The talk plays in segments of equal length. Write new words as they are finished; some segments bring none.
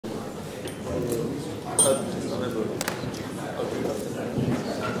Okay,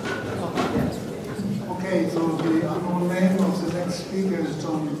 so the unknown name of the next speaker is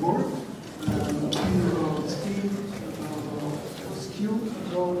John Bourke. He will speak about skew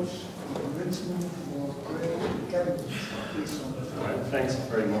approach, enrichment for gray categories. Thanks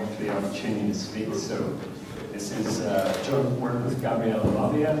very much for the opportunity to speak. So this is joint work with Gabriel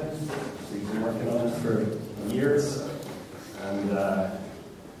Lavia. We've been working on it for years, and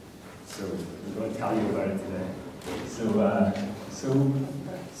so I'm going to tell you about it today.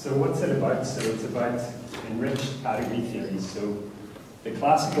 So what's it about? So it's about enriched category theory. So the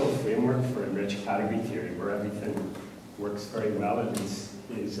classical framework for enriched category theory, where everything works very well, is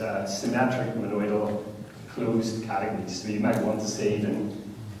symmetric monoidal closed categories. So you might want to say even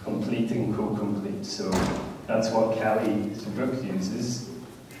complete and co-complete. So that's what Kelly's book uses.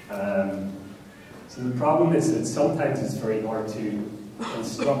 So the problem is that sometimes it's very hard to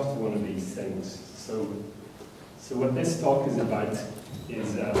construct one of these things. So what this talk is about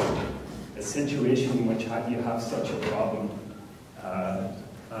is a situation in which you have such a problem,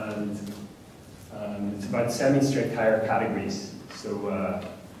 and it's about semistrict higher categories. So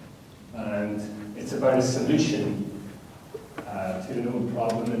and it's about a solution to an old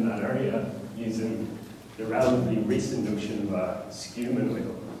problem in that area using the relatively recent notion of a skew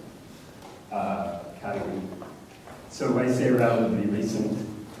monoidal category. So I say relatively recent,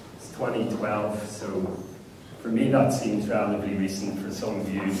 it's 2012, so for me that seems relatively recent. For some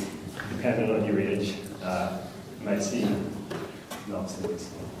of you, depending on your age, it might seem not so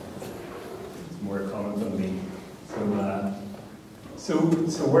recent. It's more common than me. So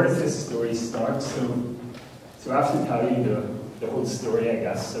where does this story start? So I have to tell you the whole story, I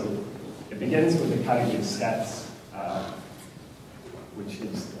guess. So it begins with the category of sets, which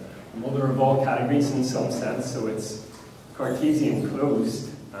is the mother of all categories in some sense. So it's Cartesian closed,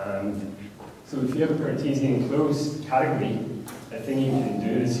 and so if you have a Cartesian closed category, the thing you can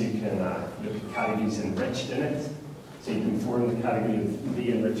do is you can look at categories enriched in it. So you can form the category of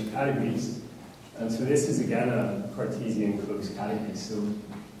the enriched categories. And so this is again a Cartesian closed category. So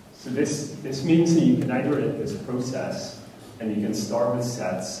this means that you can iterate this process, and you can start with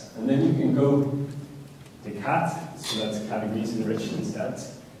sets, and then you can go to cat, so that's categories enriched in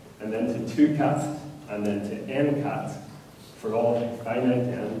sets, and then to 2cat, and then to n-cat for all finite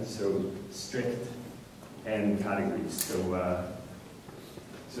n, so strict n categories. So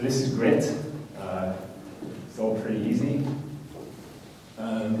this is great. It's all pretty easy.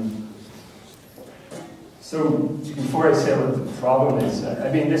 So before I say what the problem is, I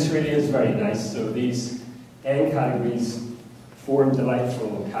mean, this really is very nice. So these n categories form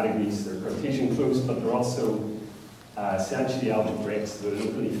delightful categories. They're Cartesian closed, but they're also essentially algebraic, so they're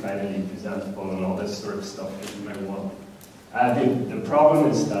locally finally presentable and all this sort of stuff that you might want. The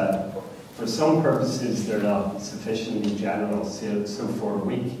problem is that for some purposes they're not sufficiently general, so for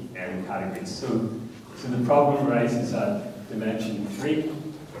weak n categories. So the problem arises at dimension 3.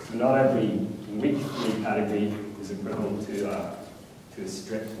 So not every weak 3 category is equivalent to a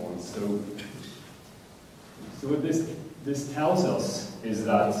strict one. So what this tells us is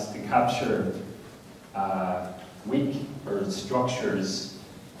that to capture weak or structures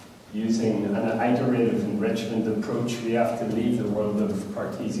using an iterative enrichment approach, we have to leave the world of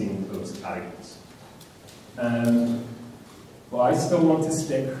Cartesian closed categories. Well, I still want to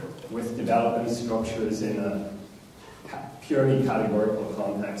stick with developing structures in a purely categorical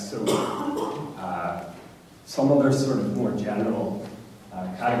context. So some other sort of more general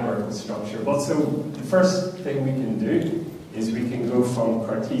categorical structure. But so the first thing we can do is we can go from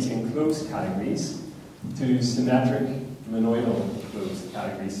Cartesian closed categories to symmetric monoidal closed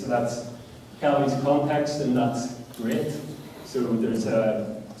categories. So that's Kelly's context, and that's great. So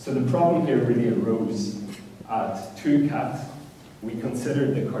the problem here really arose at 2cat. We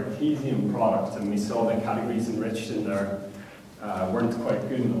considered the Cartesian product, and we saw that categories enriched in there weren't quite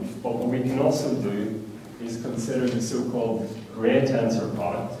good enough. But what we can also do is consider the so-called Gray-tensor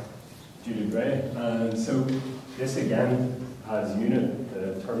product due to Gray. And so this again has unit,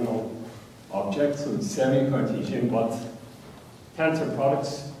 the terminal object, so it's semi-Cartesian, but tensor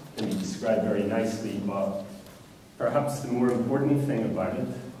products can be described very nicely, but perhaps the more important thing about it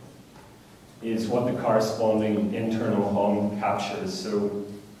is what the corresponding internal home captures. So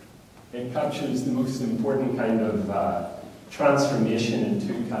it captures the most important kind of transformation in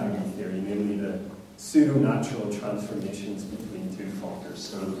 2 category theory, namely the pseudo-natural transformations between 2 functors.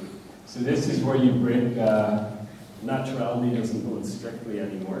 So this is where you break, naturality doesn't hold strictly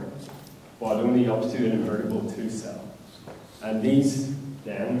anymore, but only up to an invertible 2 cell. And these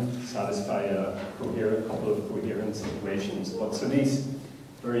then satisfy a couple of coherence equations. But so these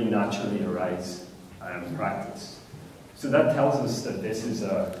very naturally arise practice. So that tells us that this is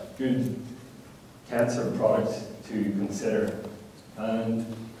a good tensor product to consider. And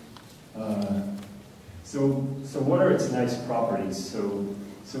so what are its nice properties? So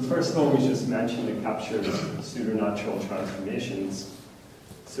first of all, we just mentioned it captures pseudo-natural transformations.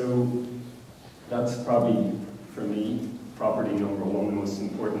 So that's probably, for me, property number one, the most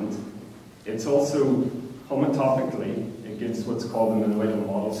important. It's also homotopically, it gives what's called a monoidal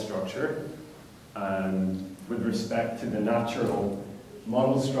model structure with respect to the natural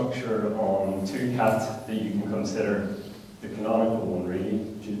model structure on 2-cat that you can consider the canonical one, really,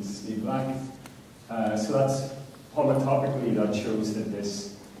 which is Steve Black. So that's homotopically, that shows that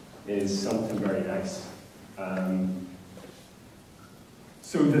this is something very nice.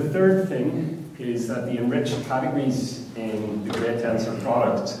 So the third thing is that the enriched categories in the Gray-tensor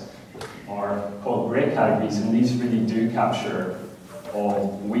product are called Gray categories, and these really do capture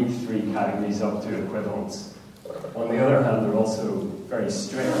all weak 3 categories up to equivalence. On the other hand, they're also very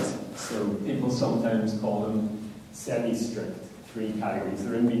strict, so people sometimes call them semi-strict 3 categories.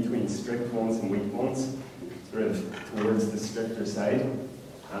 They're in between strict ones and weak ones, sort of towards the stricter side,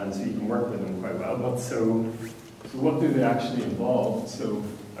 and so you can work with them quite well. But so what do they actually involve? So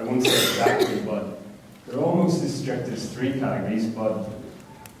I won't say exactly, but they're almost as strict as 3 categories, but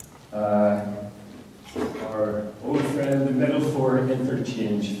our old friend, the middle 4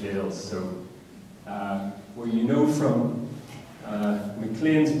 interchange fails. So what you know from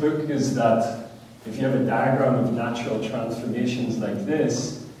McLean's book is that if you have a diagram of natural transformations like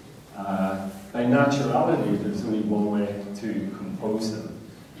this, by naturality, there's only one way to compose them.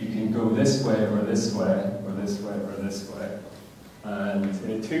 You can go this way, or this way, or this way, or this way. And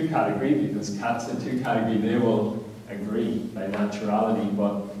in a 2 category, because cats in 2 category, they will agree by naturality,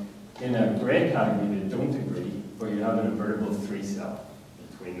 but in a Gray category, they don't agree, but you have an invertible 3-cell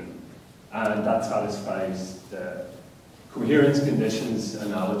between them. And that satisfies the coherence conditions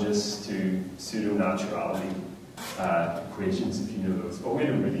analogous to pseudo-naturality equations, if you know those. But we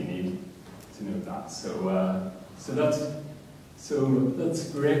don't really need to know that. So that's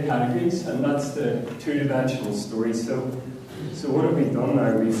Gray categories, and that's the 2-dimensional story. So what have we done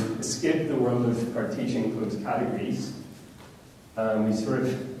now? We've escaped the world of Cartesian closed categories. We sort of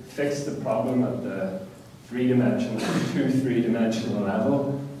fixed the problem at the 3-dimensional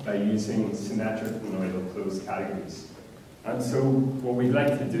level by using symmetric monoidal closed categories. And so what we'd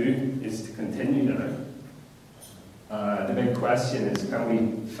like to do is to continue now. The big question is, can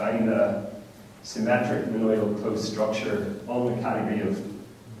we find a symmetric monoidal closed structure on the category of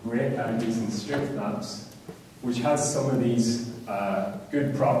Gray categories and strict maps, which has some of these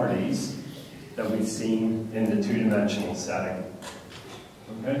good properties that we've seen in the 2-dimensional setting.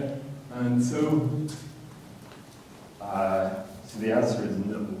 Okay? And so the answer is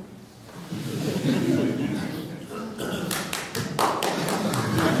no.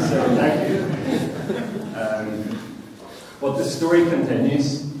 So thank you. But the story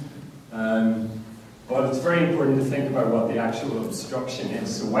continues. But it's very important to think about what the actual obstruction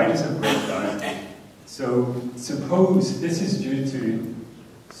is. So why does it break down? So suppose this is due to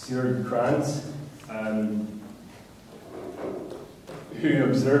Stuart Krantz, who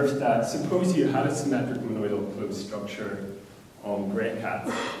observed that suppose you had a symmetric monoidal closed structure on Gray cat,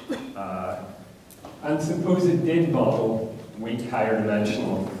 and suppose it did model weak higher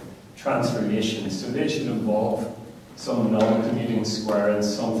dimensional transformations. So they should involve some non-commuting square and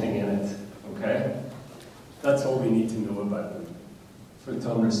something in it. Okay? That's all we need to know about them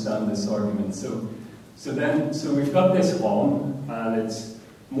to understand this argument. So we've got this on, and its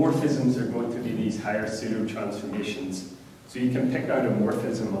morphisms are going to be these higher pseudo transformations. So you can pick out a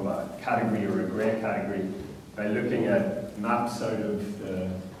morphism of a category or a Gray category by looking at maps out of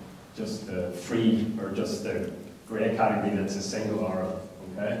just the free or just the Gray category that's a single arrow.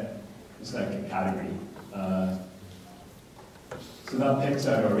 Okay, it's like a category. So that picks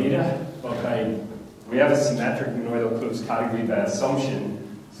out our eta, but we have a symmetric monoidal closed category by assumption.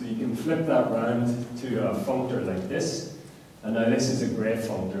 So you can flip that round to a functor like this, and now this is a Gray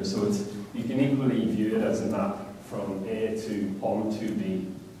functor. So you can equally view it as a map from A to POM to B.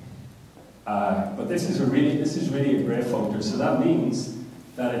 But this is really a Gray functor. So that means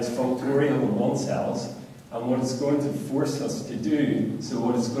that it's functorial in 1 cells, and what it's going to force us to do. So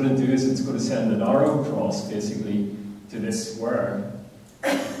what it's going to do is it's going to send an arrow across basically to this square,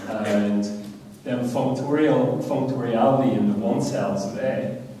 and then functoriality in the 1 cells of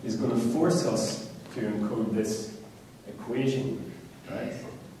A is going to force us to encode this equation, right?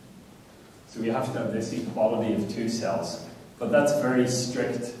 So we have to have this equality of 2 cells. But that's very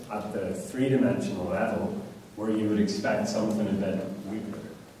strict at the 3-dimensional level, where you would expect something a bit weaker.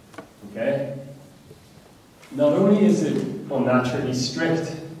 Okay? not only is it unnaturally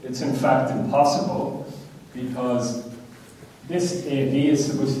strict, it's in fact impossible, because this AV is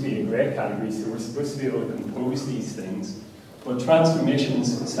supposed to be a Gray category, so we're supposed to be able to compose these things, but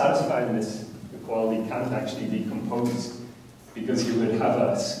transformations satisfying this equality can't actually be composed, because you would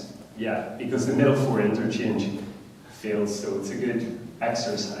have because the middle four interchange fails, so it's a good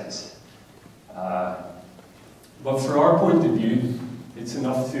exercise. But for our point of view, it's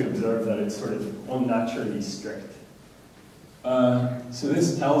enough to observe that it's sort of unnaturally strict. So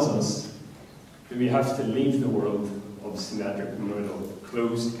this tells us that we have to leave the world of symmetric monoidal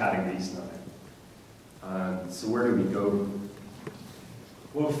closed categories now. So where do we go?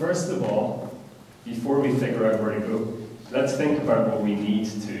 Well, first of all, before we figure out where to go, let's think about what we need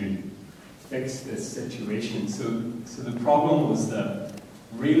to fix this situation. So the problem was that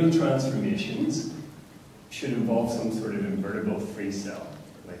real transformations should involve some sort of invertible free cell,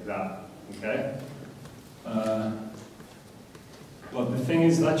 like that, okay? But the thing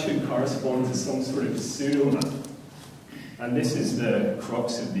is, that should correspond to some sort of pseudo-map. And this is the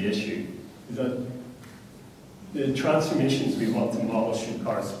crux of the issue, is that the transformations we want to model should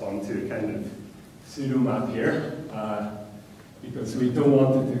correspond to a kind of pseudo-map here, because we don't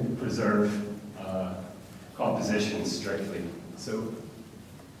want it to preserve composition strictly. So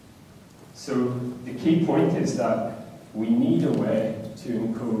the key point is that we need a way to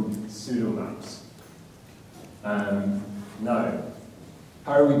encode pseudo-maps. Now,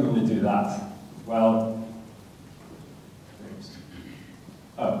 how are we going to do that? Well,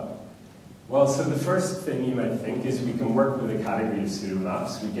 so the first thing you might think is we can work with a category of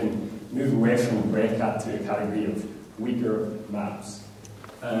pseudo-maps. We can move away from Gray-cat to a category of weaker maps.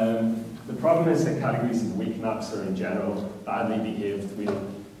 The problem is that categories of weak maps are in general badly behaved. We'll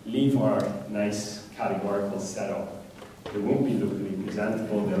leave our nice categorical setup. They won't be locally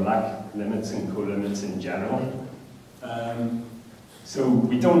presentable. They'll lack limits and colimits in general. So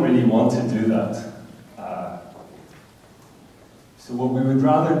we don't really want to do that. So what we would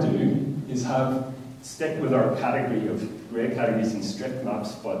rather do is stick with our category of Gray categories and strict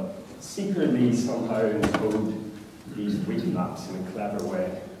maps, but secretly somehow encode these weak maps in a clever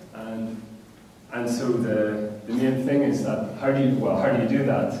way. And so the main thing is that how do you do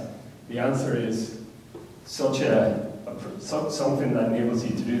that? The answer is something that enables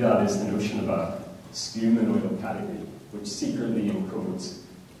you to do that is the notion of a skew monoidal category, which secretly encodes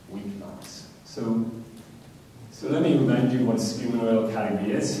weak maps. So let me remind you what a skew monoidal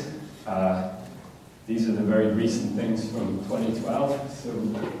category is. These are the very recent things from 2012.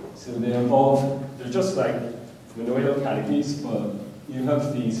 So they're just like monoidal categories, but you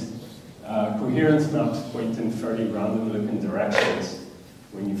have these coherence maps point in fairly random looking directions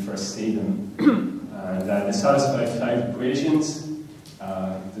when you first see them. And they satisfy 5 equations.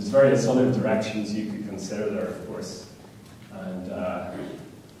 There's various other directions you could consider there, of course. And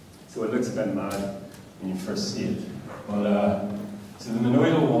so it looks a bit mad when you first see it. But, so the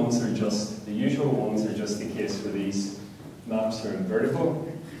monoidal ones are just, the usual ones are just the case where these maps are invertible.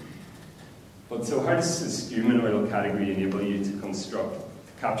 But so how does the skew monoidal category enable you to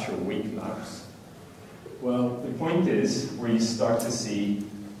capture weak maps? Well, the point is, where you start to see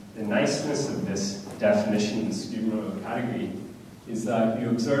the niceness of this definition of the skew monoidal category is that you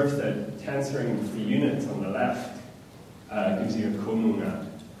observe that tensoring the unit on the left gives you a comonad,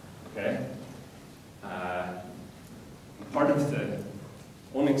 okay? Part of the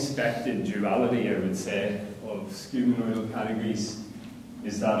unexpected duality, I would say, of skew monoidal categories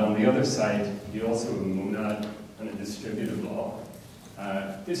is that on the other side, you also have a monad and a distributive law.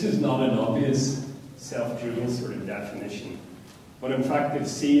 This is not an obvious self-driven sort of definition, but in fact, if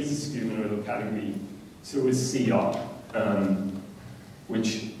C is a skew monoidal category, so is C up,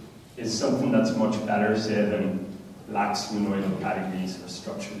 which is something that's much better, say, than lax monoidal categories or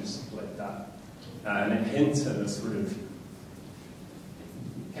structures like that. And it hints at a sort of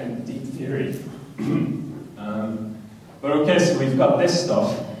kind of deep theory. But okay, so we've got this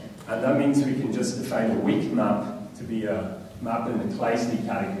stuff, and that means we can just define a weak map to be a map in the Kleisli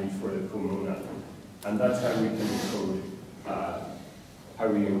category for the comonad. And that's how we can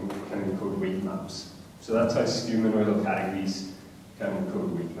encode weak maps. So that's how skew monoidal categories can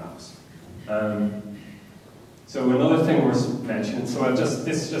encode weak maps. So another thing worth mentioning, this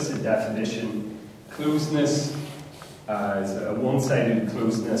is just a definition. Closeness is a one-sided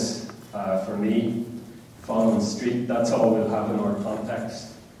closeness for me, Fawn and Street. That's all we'll have in our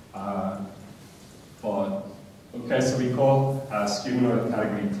context. But okay, so we call a skew monoidal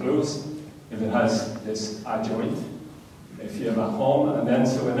category closed if it has this adjoint. If you have a hom, and then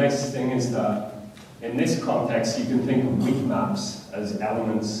so a nice thing is that in this context, you can think of weak maps as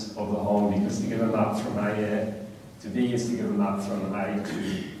elements of the Hom, because to give a map from IA to B is to give a map from I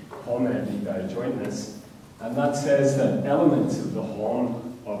to Hom and by jointness. And that says that elements of the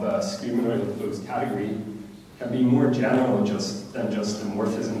Hom of a skew-monoidal closed category can be more general than just the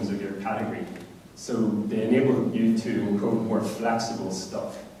morphisms of your category. So they enable you to encode more flexible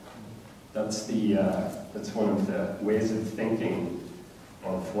stuff. That's one of the ways of thinking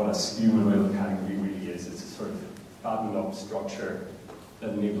of what a skew-monoidal category really is. It's a sort of fattened up structure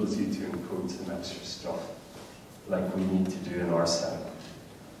that enables you to encode some extra stuff, like we need to do in our setup.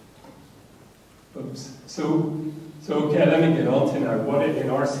 Oops. So okay, let me get on to now what in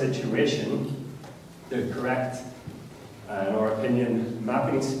our situation, the correct, in our opinion,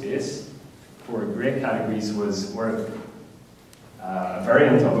 mapping space for Gray categories was where a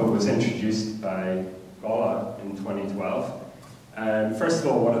variant of it was introduced by Gala in 2012. First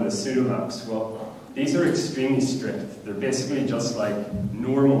of all, what are the pseudomaps? Well, these are extremely strict. They're basically just like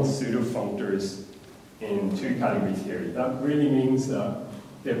normal pseudofunctors in two-category theory. That really means that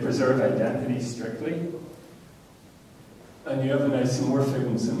they preserve identity strictly, and you have an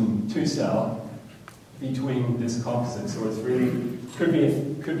isomorphisms in two-cell between this composite. So it's really could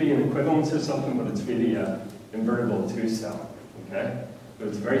be an equivalence or something, but it's really an invertible two-cell. Okay, but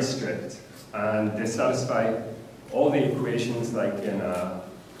it's very strict, and they satisfy all the equations like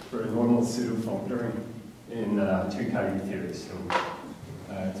for a normal pseudofunctor in two-category theory. So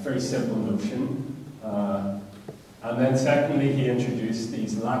it's a very simple notion. And then secondly, he introduced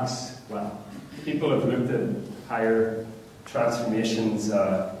these lax, well, people have looked at higher transformations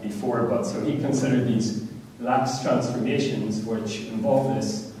before, but so he considered these lax transformations which involve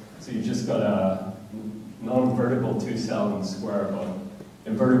this. So you've just got a non-invertible two-cell and square, but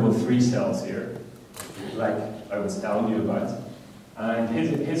invertible three cells here, like I was telling you about. And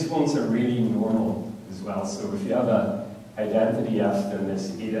his ones are really normal as well. So if you have an identity F, then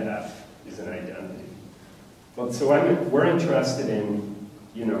this eta F is an identity. But so we're interested in,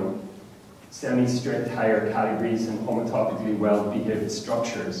 you know, semi-strict higher categories and homotopically well-behaved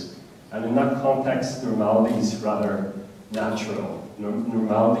structures. And in that context, normality is rather natural.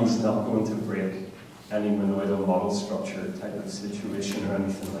 Normality is not going to break any monoidal model structure type of situation or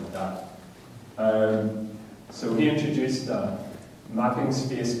anything like that. So he introduced a mapping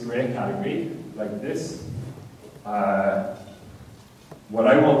space Gray category like this. What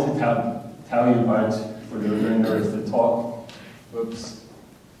I want to tell you about for the remainder of the talk,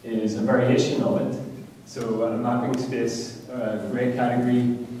 is a variation of it. So a mapping space Gray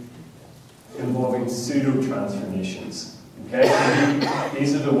category involving pseudo transformations. Okay, so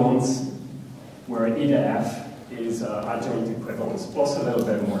these are the ones where eta F is adjoint equivalence plus a little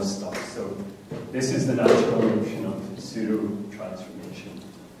bit more stuff. So this is the natural notion of pseudo transformation.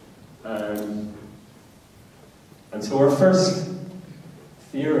 And so our first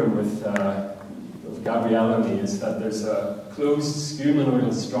theorem with Gabrielle and me is that there's a closed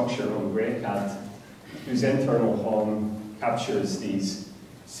skew-monoidal structure on GrayCat whose internal Hom captures these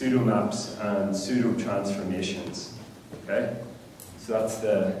pseudomaps and pseudo-transformations. Okay? So that's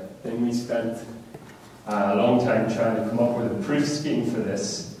the thing we spent a long time trying to come up with a proof scheme for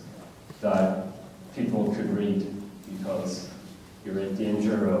this that people could read, because you're in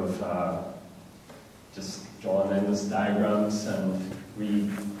danger of just drawing endless diagrams, and we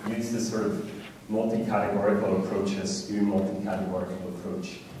use this sort of multi-categorical approach, a skew multi-categorical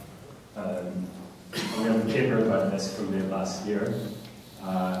approach. We have a paper about this from late last year,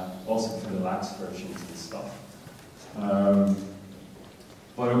 also for the lax versions and stuff.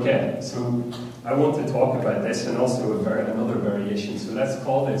 But okay, so I want to talk about this and also another variation. So let's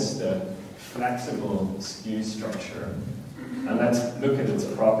call this the flexible skew structure, and let's look at its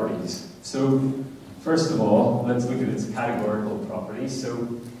properties. So first of all, let's look at its categorical properties. So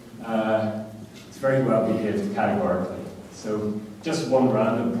it's very well behaved categorically. So just one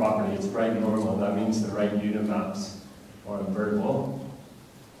random property, it's right normal. That means the right unimaps are invertible.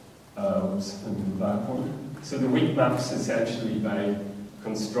 Oops, let me go back one. So the weak maps essentially by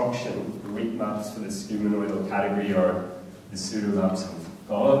construction, the weak maps for the skew-monoidal category are the pseudomaps of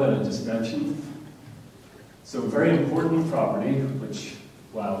Gala that I just mentioned. So a very important property, which,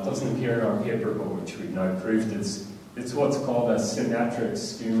 well, it doesn't appear in our paper, but which we've now proved, it's what's called a symmetric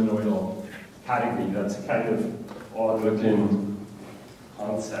skew-monoidal category. That's a kind of odd-looking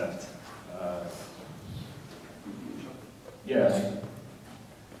concept.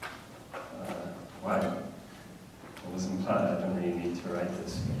 Wow. I wasn't planning, I don't really need to write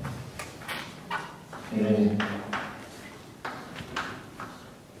this.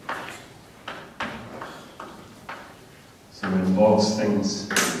 So it involves things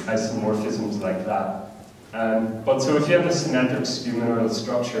isomorphisms like that. But so if you have a symmetric skew monoidal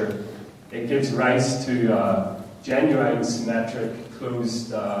structure, it gives rise to genuine symmetric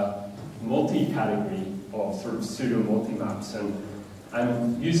closed multi-category of sort of pseudo-multimaps.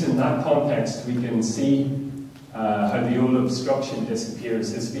 And using that context, we can see how the old obstruction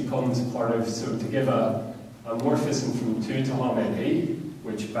disappears. This becomes part of, so to give a morphism from 2 to Hom A,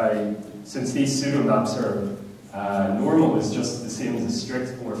 which since these pseudomaps are normal is just the same as a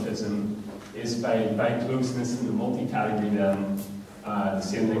strict morphism, is by closeness in the multi-category then the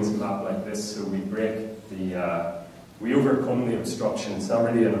same thing's a map like this, so we break we overcome the obstruction. It's not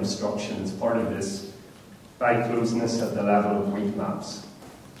really an obstruction, it's part of this bi-closeness at the level of weak maps,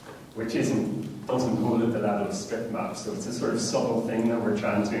 which doesn't hold at the level of strict maps, so it's a sort of subtle thing that we're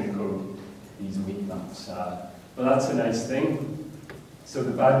trying to encode these weak maps. But that's a nice thing. So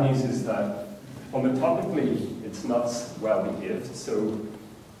the bad news is that homotopically it's not well behaved, so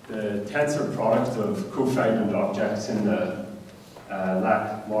the tensor product of cofibrant objects in the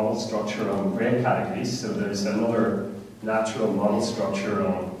lack model structure on Gray categories, so there's another natural model structure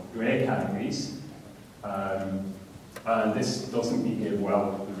on Gray categories, and this doesn't behave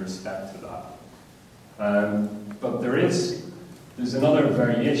well with respect to that. But there's another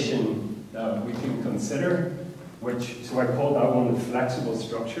variation that we can consider, so I call that one the flexible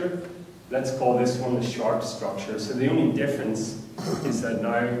structure. Let's call this one the sharp structure. So the only difference is that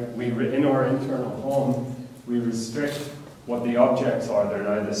now in our internal home, we restrict what the objects are. They're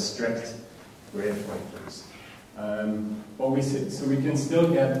now the strict Gray pointers. So we can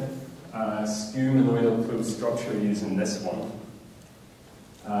still get skew monoidal closed structure using this one.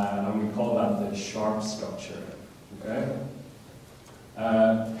 And we call that the sharp structure. Okay?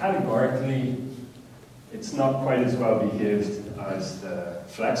 Categorically, it's not quite as well behaved as the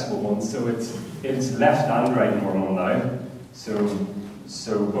flexible one, so it's left and right normal now.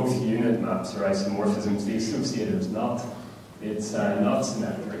 So both unit maps are isomorphisms. The associator is not. It's not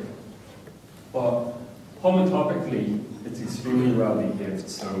symmetric. But homotopically, it's extremely well behaved.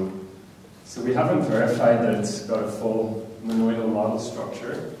 So we haven't verified that it's got a full monoidal model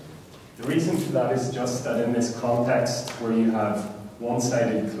structure. The reason for that is just that in this context where you have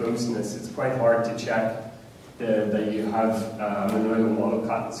one-sided closeness, it's quite hard to check that you have a monoidal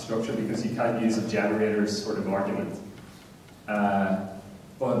model structure because you can't use a generator's sort of argument.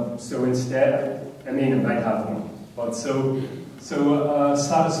 But so instead, I mean, it might have one. But so a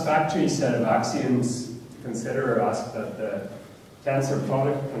satisfactory set of axioms to consider or ask that the tensor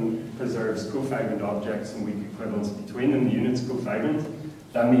product preserves cofibrant objects and weak equivalence between them. The unit's cofibrant.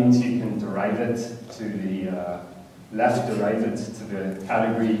 That means you can derive it to the left, derive it to the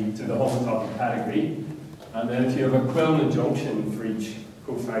category, to the homotopy category. And then if you have a Quillen adjunction for each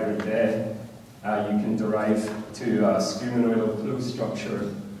cofibrant bed, you can derive to a skew monoidal closed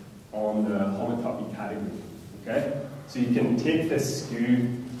structure on the homotopy category. Okay? So you can take this skew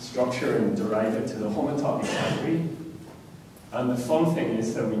structure and derive it to the homotopy category. And the fun thing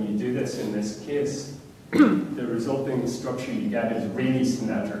is that when you do this in this case, the resulting structure you get is really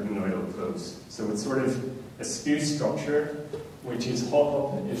symmetric monoidal closed. So it's sort of a skew structure, which is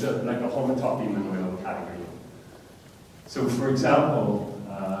like a homotopy monoidal category. So for example,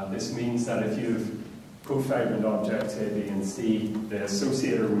 this means that if you have cofibrant objects A, B, and C, the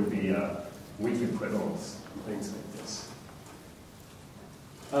associator would be weak equivalence, things like this.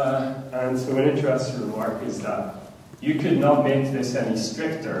 And so an interesting remark is that you could not make this any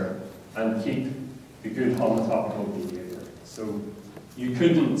stricter and keep the good homotopical behavior. So you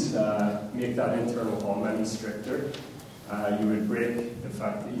couldn't make that internal hom any stricter. You would break the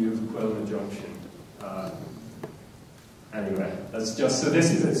fact that you have a Quillen adjunction. Anyway, that's just, so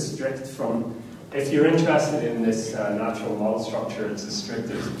this is as strict from, if you're interested in this natural model structure, it's as strict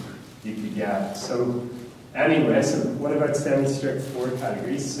as you could get. So anyway, so what about semi-strict 4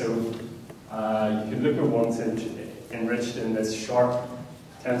 categories? So you could look at ones enriched in this sharp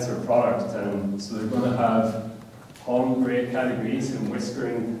tensor product, and so they're going to have Hom Gray categories and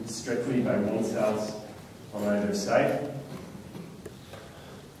whiskering strictly by one cells on either side.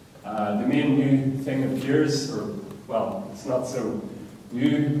 The main new thing appears, or well, it's not so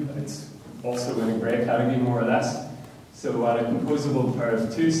new, it's also in a Gray category more or less. So at a composable pair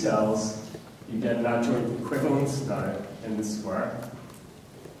of 2 cells, you get an adjoint equivalence now in the square.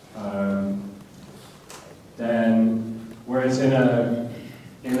 Then, whereas in a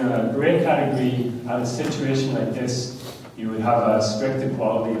Gray category, at a situation like this, you would have a strict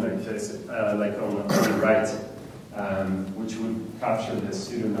equality like this, like on the right, which would capture the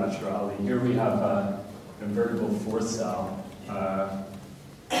pseudo-naturality. Here we have an invertible 4th cell.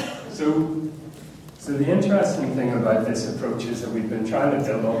 So the interesting thing about this approach is that we've been trying to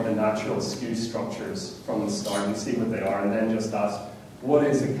build up the natural skew structures from the start and see what they are, and then just ask, what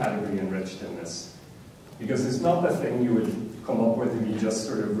is a category enriched in this? Because it's not the thing you would come up with if you just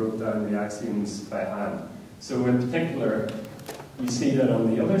sort of wrote down the axioms by hand. So in particular, you see that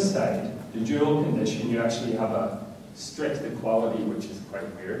on the other side, the dual condition, you actually have a strict equality, which is quite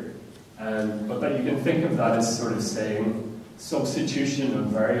weird. But that you can think of that as sort of saying substitution of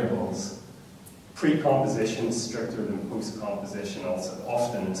variables. Pre-composition is stricter than post-composition also.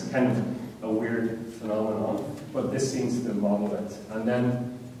 Often it's a kind of a weird phenomenon, but this seems to model it. And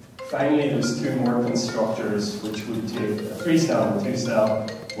then finally there's two more constructors which would take a 3-cell and a 2-cell,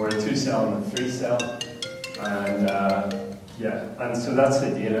 or a 2-cell and a 3-cell. And yeah, and so that's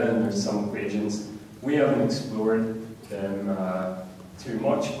the data, and there's some equations. We haven't explored them too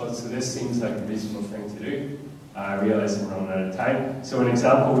much, but so this seems like a reasonable thing to do. I realize I'm running out of time. So an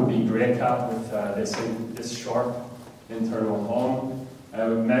example would be gray cat with this sharp internal home. I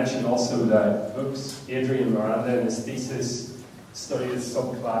would mention also that, Adrian Miranda in his thesis studied a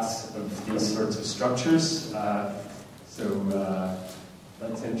subclass of these sorts of structures. So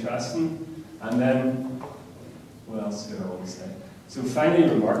that's interesting. And then, what else did I want to say? So finally,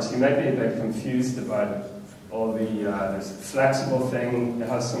 remarks. You might be a bit confused about all the, there's the flexible thing, it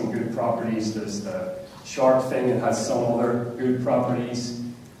has some good properties. There's the sharp thing, it has some other good properties.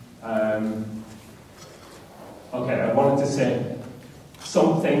 Okay, I wanted to say,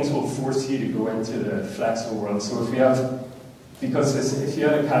 some things will force you to go into the flexible world. So if you have, if you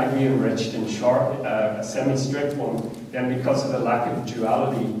have a category enriched in sharp, a semi-strict one, then because of the lack of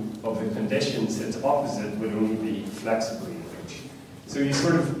duality of the conditions, its opposite would only be flexibly enriched. So you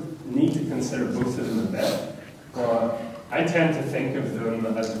sort of need to consider both of them a bit. But I tend to think of them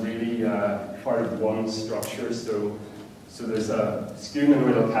as really part of one structure. So there's a skew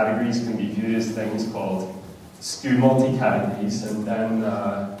monoidal categories can be viewed as things called skew multi-categories, and then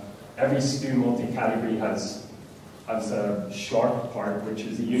every skew multi-category has a sharp part, which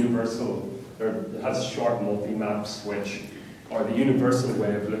is a universal, or it has sharp multi-maps, which are the universal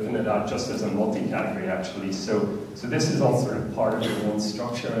way of looking at that, just as a multi-category actually. So this is all sort of part of the one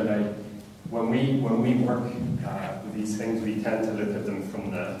structure, and when we work with these things, we tend to look at them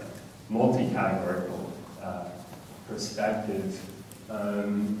from the multi-categorical perspective.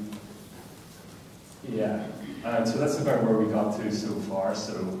 Yeah, so that's about where we got to so far,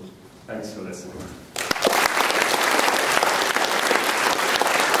 so thanks for listening.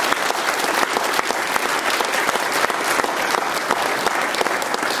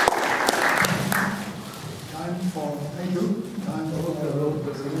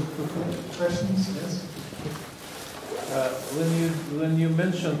 Questions? Yes. When you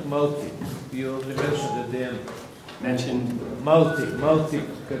mentioned multi, you only mentioned at the end. Mentioned multi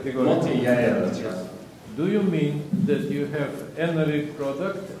category. Multi, yeah, that's right. Do you mean that you have enriched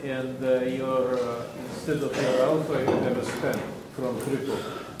product and instead of your alpha you have a span from triple?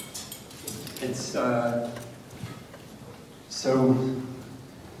 It's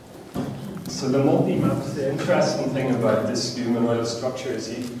so the multi-maps, the interesting thing about this skew monoidal structure is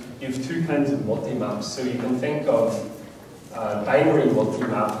you have two kinds of multi-maps. So you can think of binary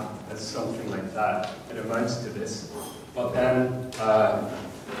multi-map as something like that. It amounts to this. But then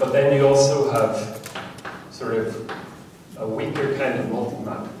you also have sort of a weaker kind of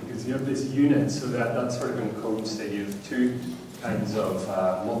multi-map because you have this unit, so that sort of encodes that you have two kinds of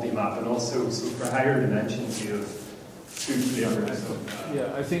multi-map, and also so for higher dimensions you have two flavors of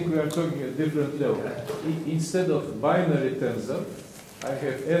yeah, I think we are talking a different level. Okay. Instead of binary tensor, I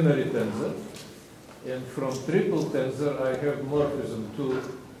have enriched tensor, and from triple tensor I have morphism to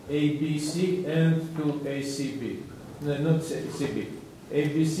ABC and to ACB. No, not CB.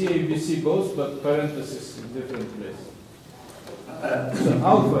 ABC both, but parentheses in different places. So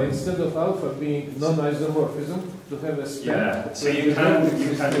alpha, instead of alpha being non-isomorphism, to have a span. Yeah, so you can look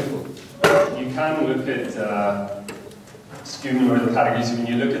at skew monoidal categories. When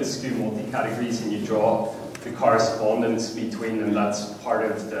you look at skew multi-categories and you draw the correspondence between them, that's part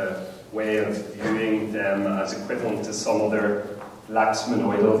of the way of viewing them as equivalent to some other lax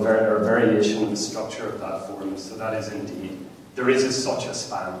monoidal or variation of the structure of that form. So that is indeed, there is such a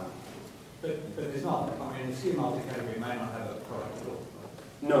span. But it's not, I mean, a skew multi-category may not have a product at all.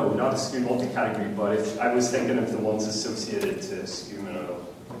 No, not a skew multi-category, but I was thinking of the ones associated to skew monoidal.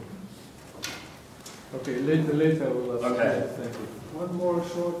 Okay, later I will ask. Okay. Thank you. One more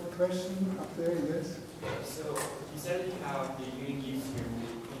short question up there, yes? So you said you have the unique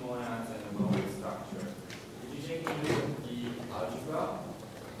monads and the monoid structure. Did you take a look at the algebra,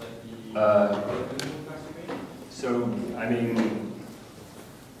 like the So I mean,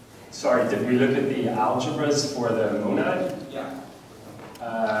 sorry, did we look at the algebras for the monad?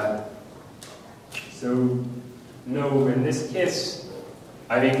 Yeah. So, no, in this case,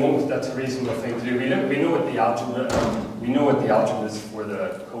 I mean, that's a reasonable thing to do. We know what the algebras for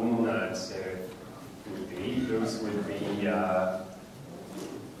the comonads would be. Those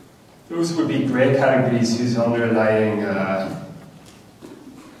would be Gray categories whose underlying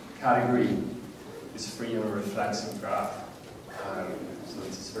category is free of a reflexive graph. So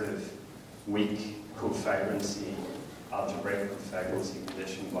it's a sort of weak cofagrancy, algebraic cofagrancy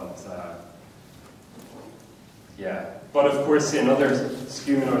condition, but yeah. But of course, in other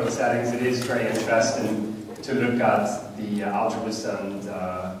skew monoidal settings, it is very interesting to look at the algebras and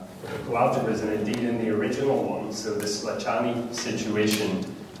coalgebras, and indeed in the original one, so the Slachani situation,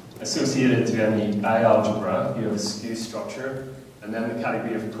 associated to any bialgebra, you have a skew structure, and then the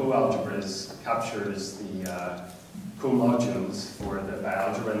category of coalgebras captures the comodules for the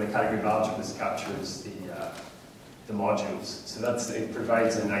bialgebra, and the category of algebras captures the modules. So it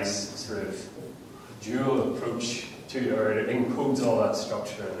provides a nice sort of dual approach to, or it encodes all that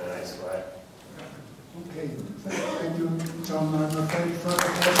structure in a nice way. Okay, thank you, John. I'm afraid further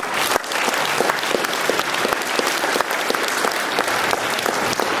questions.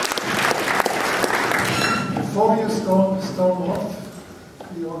 Before you storm off,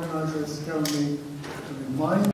 the organizers tell me to remind